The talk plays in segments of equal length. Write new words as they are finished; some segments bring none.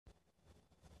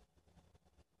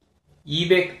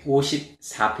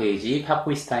254페이지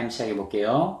팝퀴즈 타임 시작해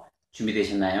볼게요.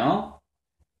 준비되셨나요?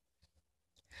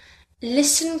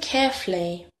 Listen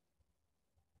carefully.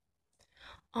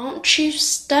 Aren't you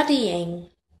studying?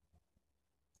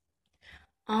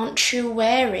 Aren't you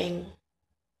wearing?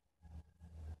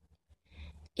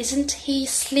 Isn't he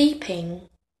sleeping?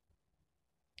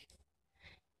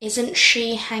 Isn't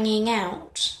she hanging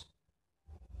out?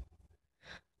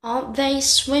 Aren't they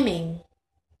swimming?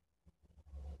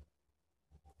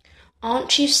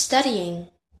 Aren't you studying?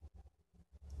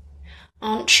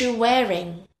 Aren't you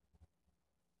wearing?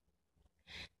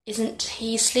 Isn't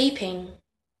he sleeping?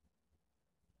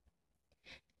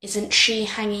 Isn't she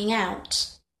hanging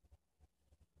out?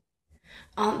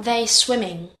 Aren't they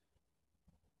swimming?